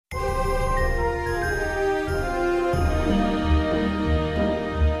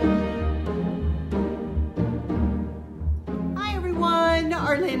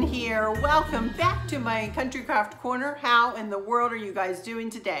welcome back to my Country Craft Corner. How in the world are you guys doing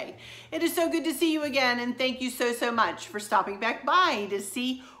today? It is so good to see you again, and thank you so much for stopping back by to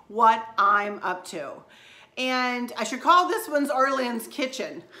see what I'm up to. And I should call this one's Arlen's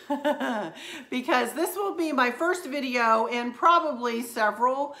Kitchen because this will be my first video and probably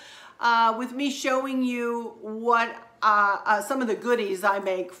several with me showing you what some of the goodies I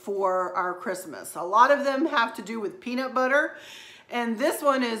make for our Christmas. A lot of them have to do with peanut butter, and this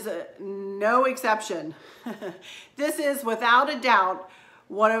one is no exception. This is without a doubt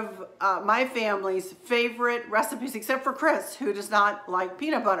one of my family's favorite recipes, except for Chris, who does not like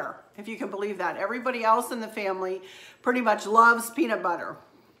peanut butter, if you can believe that. Everybody else in the family pretty much loves peanut butter.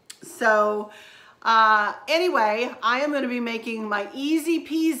 So anyway, I am going to be making my easy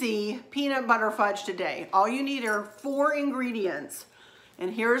peasy peanut butter fudge today. All you need are 4 ingredients.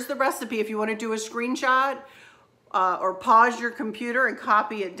 And here's the recipe if you want to do a screenshot or pause your computer and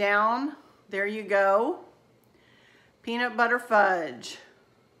copy it down. There you go. Peanut butter fudge.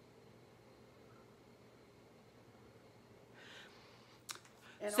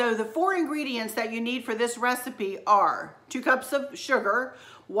 So the 4 ingredients that you need for this recipe are 2 cups of sugar,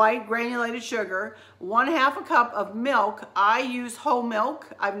 white granulated sugar, 1/2 a cup of milk. I use whole milk.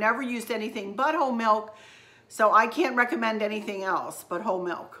 I've never used anything but whole milk, so I can't recommend anything else but whole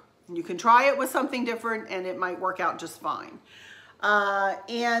milk. You can try it with something different and it might work out just fine.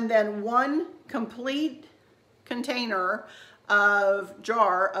 And then 1 complete container of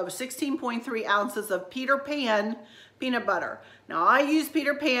jar of 16.3 ounces of Peter Pan peanut butter. Now I use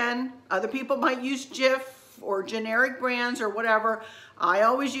Peter Pan. Other people might use Jif or generic brands or whatever. I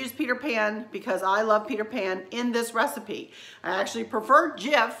always use Peter Pan because I love Peter Pan in this recipe. I actually prefer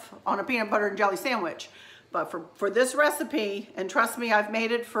Jif on a peanut butter and jelly sandwich. But for this recipe, and trust me, I've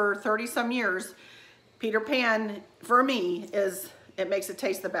made it for 30 some years, Peter Pan, for me, it makes it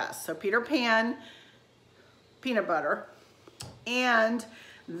taste the best. So Peter Pan peanut butter, and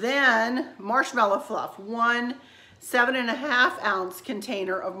then marshmallow fluff, 1 7.5 ounce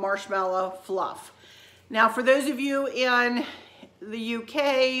container of marshmallow fluff. Now for those of you in the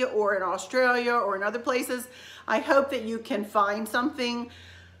UK or in Australia or in other places, I hope that you can find something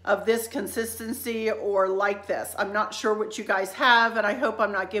of this consistency or like this. I'm not sure what you guys have, and I hope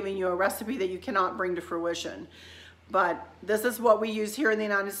I'm not giving you a recipe that you cannot bring to fruition. But this is what we use here in the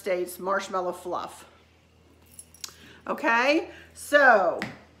United States, marshmallow fluff. Okay, so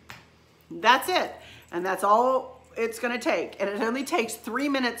that's it. And that's all it's gonna take. And it only takes 3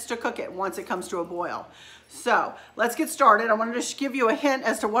 minutes to cook it once it comes to a boil. So let's get started. I wanted to give you a hint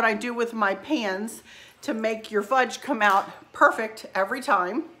as to what I do with my pans to make your fudge come out perfect every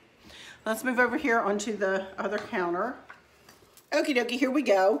time. Let's move over here onto the other counter. Okie dokie, here we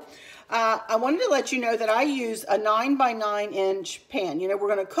go. I wanted to let you know that I use a 9 by 9 inch pan. You know, we're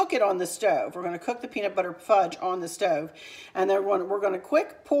gonna cook it on the stove. We're gonna cook the peanut butter fudge on the stove, and then we're gonna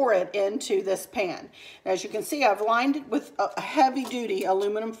quick pour it into this pan. As you can see, I've lined it with a heavy duty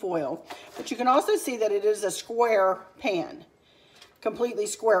aluminum foil, but you can also see that it is a square pan, completely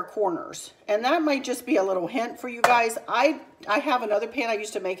square corners. And that might just be a little hint for you guys. I have another pan I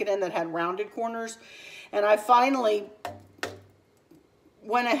used to make it in that had rounded corners, and I finally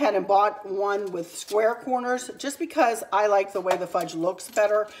went ahead and bought one with square corners just because I like the way the fudge looks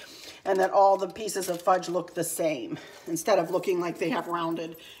better and that all the pieces of fudge look the same instead of looking like they have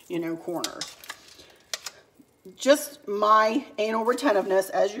rounded, you know, corners. Just my anal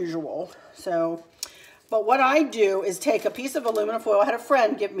retentiveness as usual. So, but what I do is take a piece of aluminum foil. I had a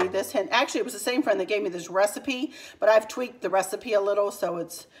friend give me this hint. Actually, it was the same friend that gave me this recipe, but I've tweaked the recipe a little, so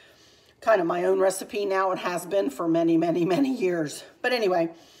it's kind of my own recipe now. It has been for many years. But anyway,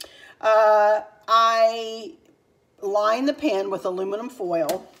 I line the pan with aluminum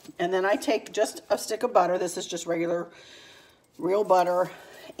foil, and then I take just a stick of butter. This is just regular, real butter.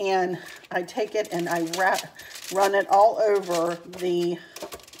 And I take it and I run it all over the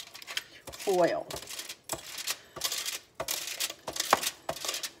foil.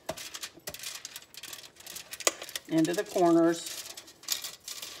 Into the corners.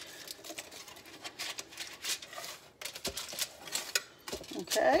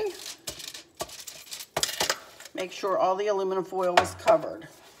 Okay. Make sure all the aluminum foil is covered.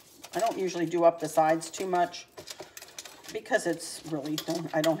 I don't usually do up the sides too much because it's really,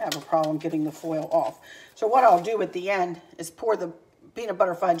 I don't have a problem getting the foil off. So what I'll do at the end is pour the peanut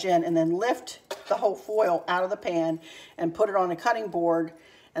butter fudge in and then lift the whole foil out of the pan and put it on a cutting board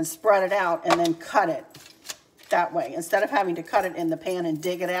and spread it out and then cut it that way. Instead of having to cut it in the pan and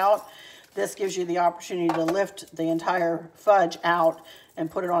dig it out, this gives you the opportunity to lift the entire fudge out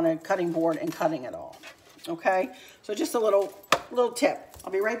and put it on a cutting board and cutting it all. Okay, so just a little tip.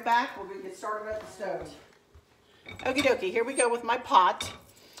 I'll be right back. We're gonna get started at the stove. Okie dokie, here we go with my pot.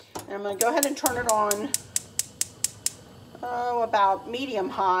 And I'm gonna go ahead and turn it on, about medium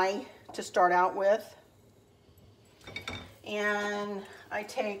high to start out with. And I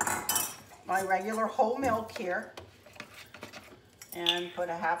take my regular whole milk here and put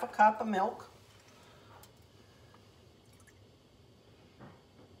a half a cup of milk.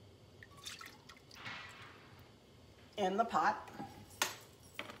 In the pot.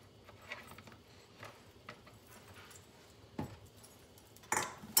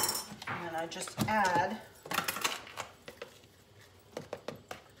 And I just add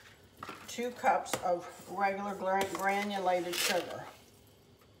 2 cups of regular granulated sugar.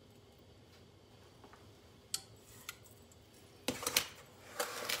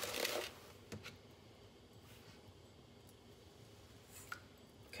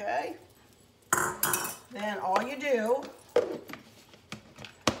 Okay. Then all you do,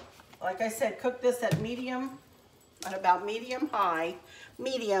 like I said, cook this at about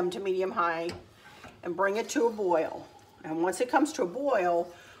medium to medium high, and bring it to a boil. And once it comes to a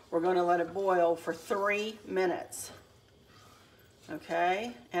boil, we're going to let it boil for 3 minutes.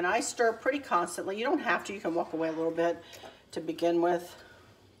 Okay? And I stir pretty constantly. You don't have to. You can walk away a little bit to begin with,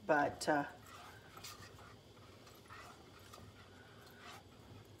 but I'm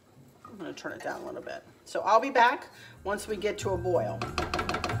going to turn it down a little bit. So I'll be back once we get to a boil.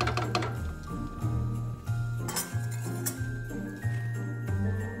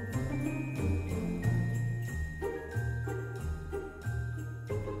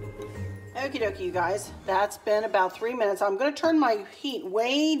 Okie dokie, you guys. That's been about 3 minutes. I'm going to turn my heat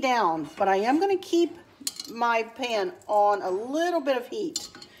way down, but I am going to keep my pan on a little bit of heat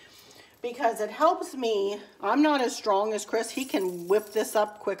because it helps me. I'm not as strong as Chris. He can whip this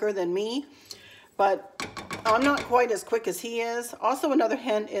up quicker than me, but I'm not quite as quick as he is. Also, another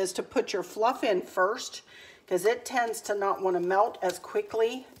hint is to put your fluff in first because it tends to not want to melt as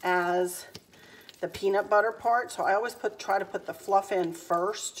quickly as the peanut butter part. So I always try to put the fluff in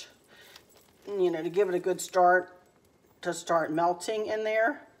first, you know, to give it a good start to start melting in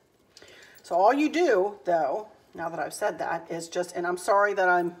there. So all you do, though, now that I've said that, is just, and I'm sorry that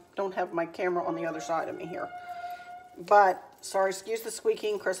I don't have my camera on the other side of me here, but sorry, excuse the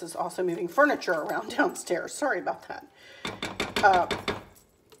squeaking. Chris is also moving furniture around downstairs. Sorry about that.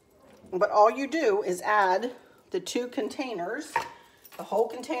 But all you do is add the 2 containers, the whole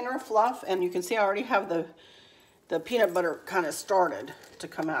container of fluff, and you can see I already have the peanut butter kind of started to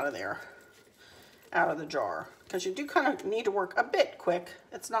come out of there, out of the jar, because you do kind of need to work a bit quick.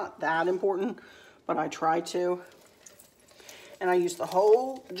 It's not that important, but I try to. And I use the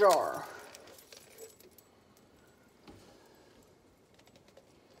whole jar.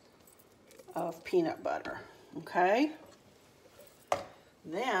 Of peanut butter, okay?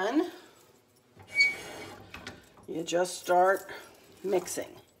 Then you just start mixing.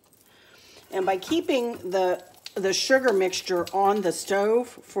 And by keeping the sugar mixture on the stove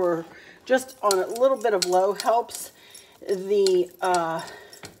for just on a little bit of low helps the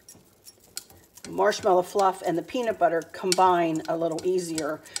marshmallow fluff and the peanut butter combine a little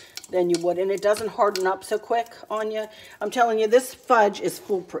easier than you would, and it doesn't harden up so quick on you. I'm telling you, this fudge is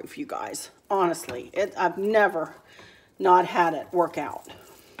foolproof, you guys. Honestly, I've never not had it work out.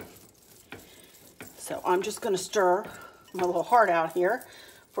 So I'm just going to stir my little heart out here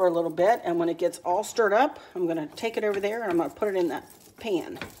for a little bit, and when it gets all stirred up, I'm going to take it over there and I'm going to put it in that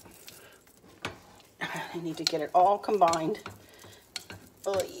pan. I need to get it all combined.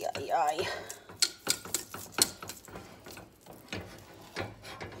 Oh, yeah.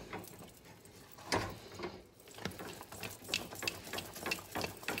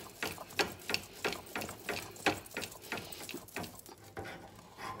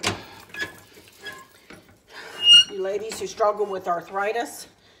 You ladies who struggle with arthritis,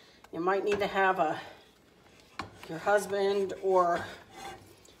 you might need to have your husband or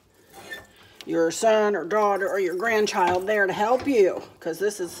your son or daughter or your grandchild there to help you, because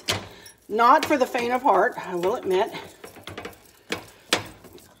this is not for the faint of heart, I will admit.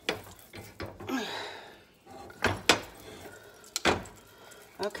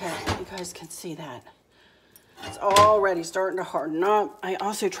 Okay, you guys can see that. It's already starting to harden up. I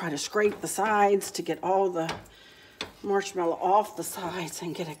also try to scrape the sides to get all the marshmallow off the sides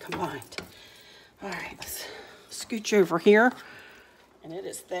and get it combined. All right, let's scooch over here. And it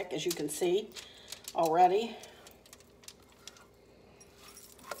is thick, as you can see already.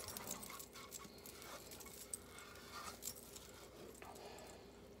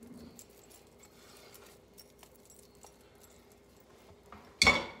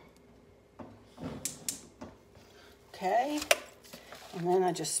 Okay, And then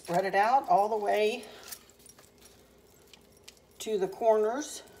I just spread it out all the way to the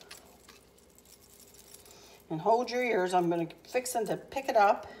corners. And hold your ears. I'm going to fix them to pick it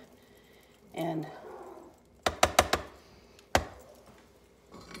up and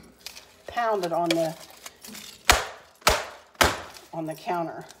pound it on the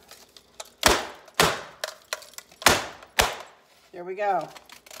counter. There we go.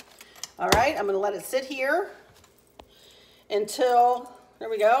 All right, I'm going to let it sit here until, there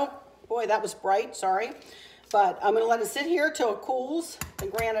we go. Boy, that was bright, sorry. But I'm going to let it sit here till it cools.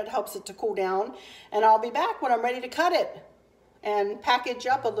 And granted, it helps it to cool down. And I'll be back when I'm ready to cut it and package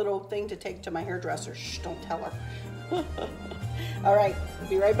up a little thing to take to my hairdresser. Shh, don't tell her. All right, I'll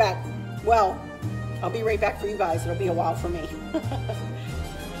be right back. Well, I'll be right back for you guys. It'll be a while for me.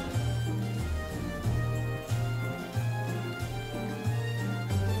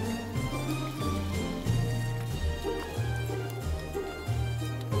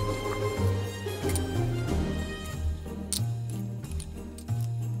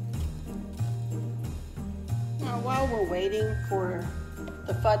 While we're waiting for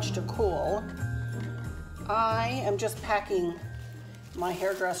the fudge to cool, I am just packing my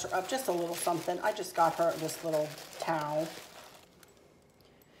hairdresser up just a little something. I just got her this little towel.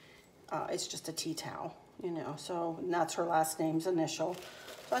 It's just a tea towel, you know, so and that's her last name's initial.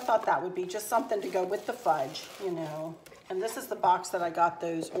 So I thought that would be just something to go with the fudge, you know. And this is the box that I got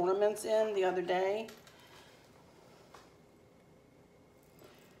those ornaments in the other day.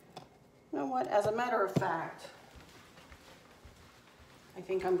 You know what, as a matter of fact, I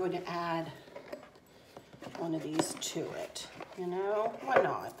think I'm going to add one of these to it. You know, why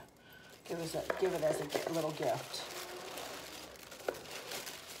not? Give it as a little gift.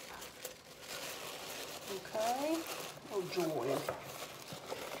 Okay. Oh joy.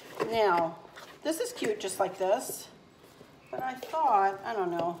 Now, this is cute just like this. But I thought, I don't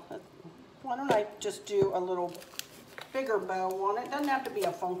know, why don't I just do a little bigger bow on it? It doesn't have to be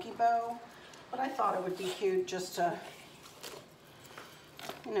a funky bow, but I thought it would be cute just to,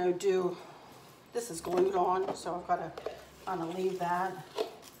 you know, do, this is glued on, so I've got to kind of leave that.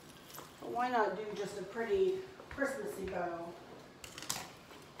 But why not do just a pretty Christmassy bow?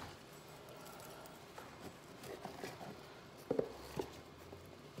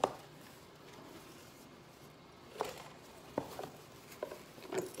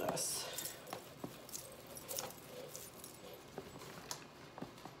 Like this.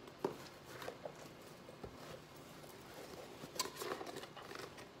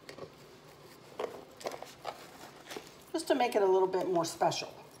 Just to make it a little bit more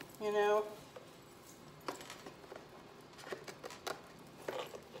special, you know.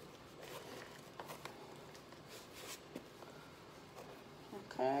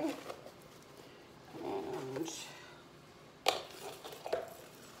 Okay. And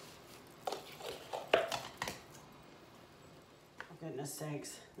for goodness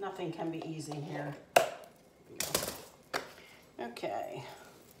sakes, nothing can be easy here. Okay.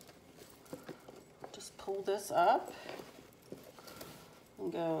 Just pull this up.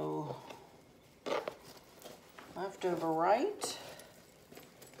 And go left over right.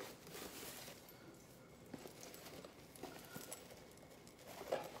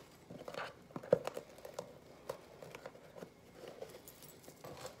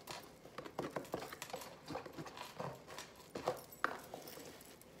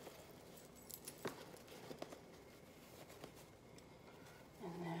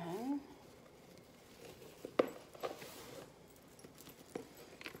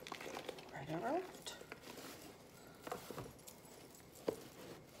 Left.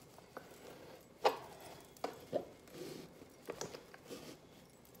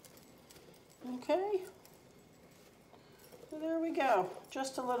 Okay, so there we go.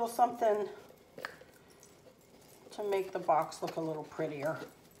 Just a little something to make the box look a little prettier.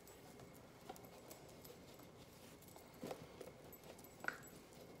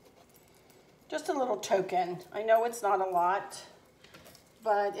 Just a little token. I know it's not a lot,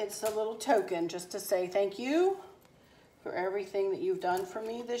 but it's a little token just to say thank you for everything that you've done for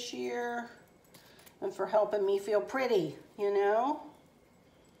me this year and for helping me feel pretty, you know?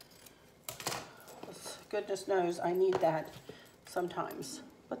 Goodness knows I need that sometimes,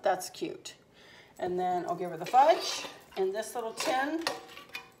 but that's cute. And then I'll give her the fudge in this little tin,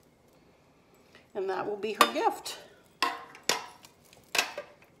 and that will be her gift.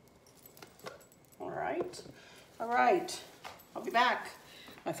 All right, I'll be back.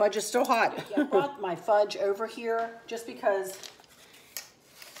 My fudge is still hot. I brought my fudge over here just because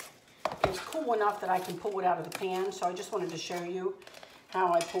it's cool enough that I can pull it out of the pan. So I just wanted to show you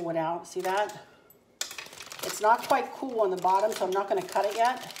how I pull it out. See that? It's not quite cool on the bottom, so I'm not gonna cut it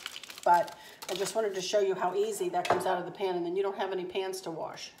yet, but I just wanted to show you how easy that comes out of the pan, and then you don't have any pans to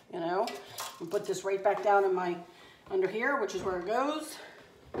wash, you know? And put this right back down in my, under here, which is where it goes.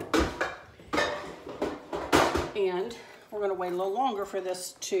 And we're gonna wait a little longer for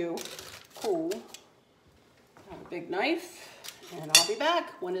this to cool. I have a big knife, and I'll be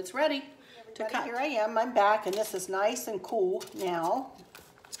back when it's ready to cut. Here I am, I'm back, and this is nice and cool now,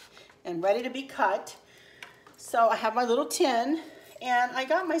 and ready to be cut. So I have my little tin, and I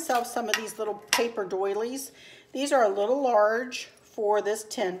got myself some of these little paper doilies. These are a little large for this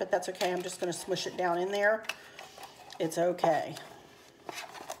tin, but that's okay. I'm just gonna smush it down in there. It's okay.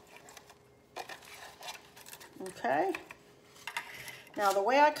 Okay. Now the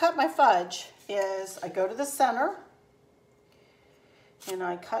way I cut my fudge is I go to the center, and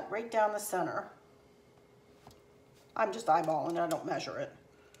I cut right down the center. I'm just eyeballing it, I don't measure it.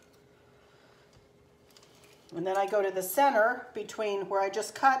 And then I go to the center between where I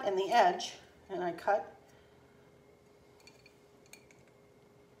just cut and the edge, and I cut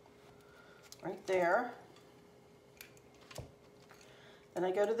right there. Then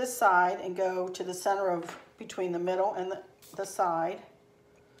I go to the side and go to the center of between the middle and the side.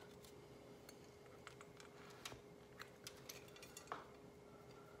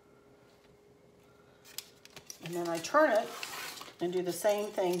 And then I turn it and do the same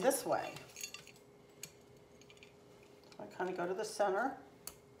thing this way. I kind of go to the center.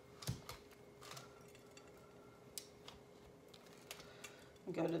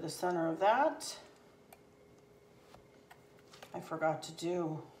 And go to the center of that. I forgot to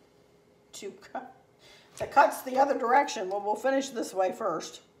do two cuts. It cuts the other direction. Well, we'll finish this way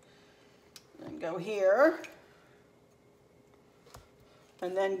first. And go here.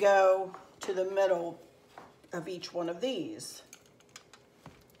 And then go to the middle of each one of these.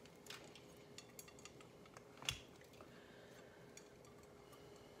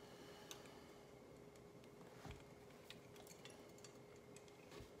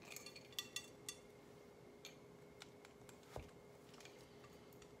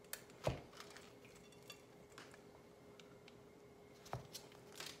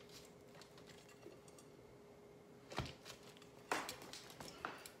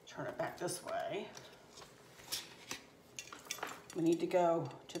 Turn it back this way. We need to go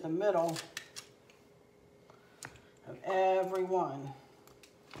to the middle of every one.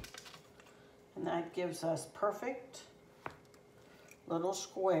 And that gives us perfect little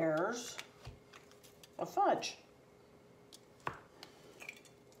squares of fudge.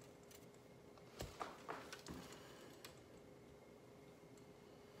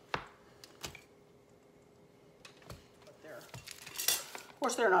 Of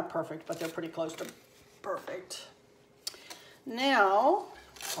course, they're not perfect, but they're pretty close to perfect. Now,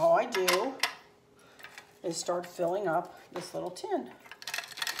 all I do is start filling up this little tin.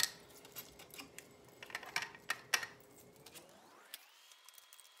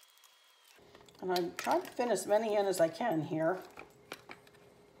 And I try to fit as many in as I can here.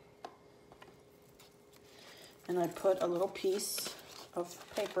 And I put a little piece of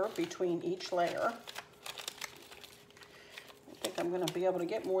paper between each layer. I think I'm going to be able to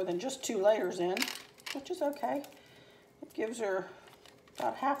get more than just 2 layers in, which is okay. It gives her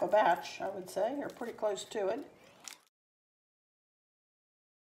about half a batch, I would say, or pretty close to it.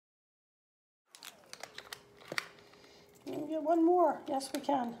 We'll get one more. Yes, we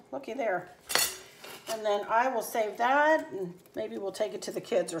can. Looky there. And then I will save that, and maybe we'll take it to the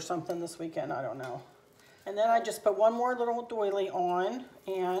kids or something this weekend. I don't know. And then I just put one more little doily on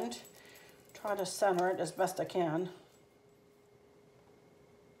and try to center it as best I can.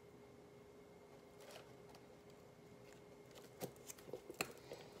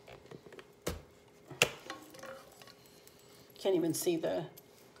 Can't even see the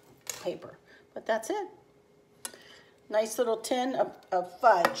paper, but that's it. Nice little tin of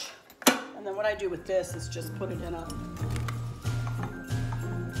fudge. And then what I do with this is just put it in a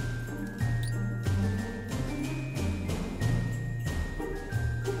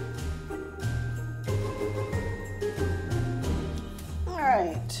all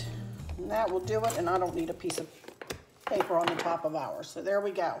right, and that will do it, and I don't need a piece of paper on the top of ours. So there we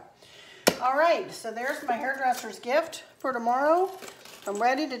go. All right, so there's my hairdresser's gift for tomorrow. I'm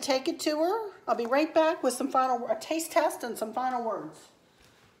ready to take it to her. I'll be right back with a taste test and some final words.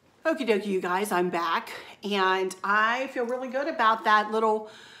 Okie dokie, you guys, I'm back, and I feel really good about that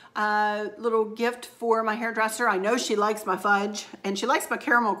little gift for my hairdresser. I know she likes my fudge, and she likes my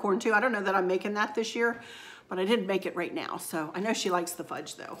caramel corn too. I don't know that I'm making that this year, but I didn't make it right now, so I know she likes the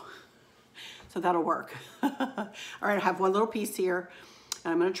fudge though. So that'll work. All right, I have one little piece here,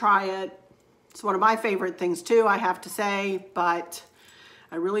 and I'm gonna try it. It's one of my favorite things too, I have to say, but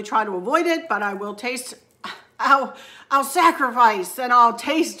I really try to avoid it, but I will taste. I'll sacrifice and I'll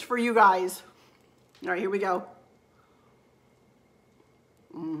taste for you guys. All right, here we go.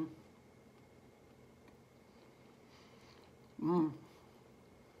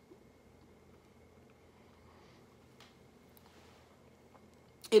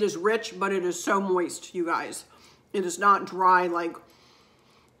 It is rich, but it is so moist, you guys. It is not dry, like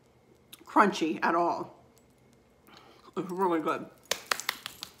crunchy at all. It's really good.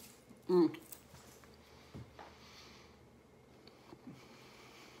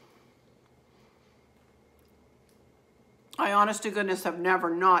 I honest to goodness have never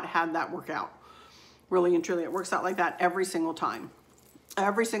not had that work out. Really and truly, it works out like that every single time.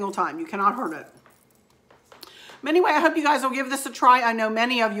 Every single time. You cannot hurt it. Anyway, I hope you guys will give this a try. I know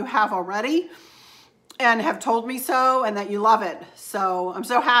many of you have already and have told me so and that you love it. So I'm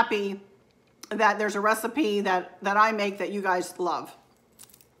so happy that there's a recipe that I make that you guys love.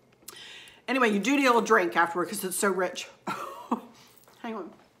 Anyway, you do need a little drink afterward because it's so rich. Hang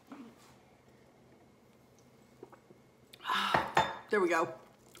on. There we go.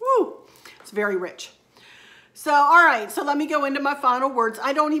 Woo! It's very rich. So, all right, so let me go into my final words.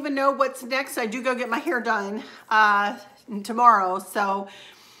 I don't even know what's next. I do go get my hair done tomorrow, so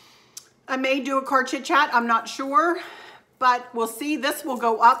I may do a car chit chat. I'm not sure, but we'll see. This will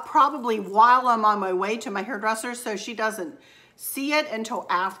go up probably while I'm on my way to my hairdresser, so she doesn't see it until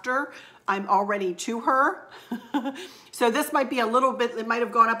after I'm already to her. So this might be a little bit, it might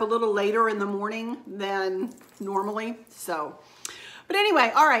have gone up a little later in the morning than normally, so. But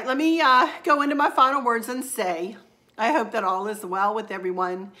anyway, all right, let me go into my final words and say, I hope that all is well with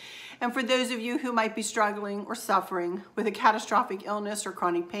everyone. And for those of you who might be struggling or suffering with a catastrophic illness or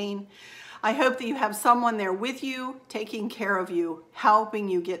chronic pain, I hope that you have someone there with you, taking care of you, helping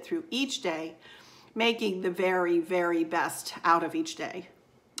you get through each day, making the very, very best out of each day.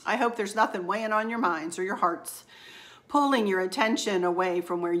 I hope there's nothing weighing on your minds or your hearts, pulling your attention away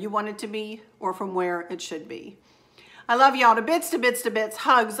from where you want it to be or from where it should be. I love y'all to bits, to bits, to bits,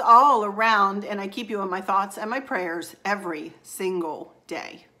 hugs all around, and I keep you in my thoughts and my prayers every single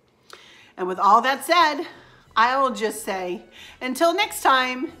day. And with all that said, I will just say, until next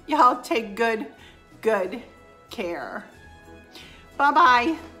time, y'all take good care.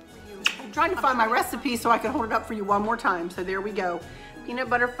 Bye-bye. I'm trying to find my recipe so I can hold it up for you one more time. So there we go. Peanut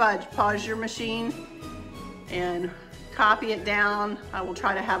butter fudge. Pause your machine and copy it down. I will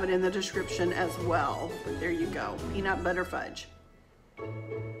try to have it in the description as well. But there you go. Peanut butter fudge.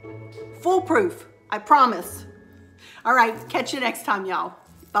 Foolproof. I promise. All right. Catch you next time, y'all.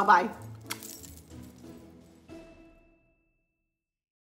 Bye-bye.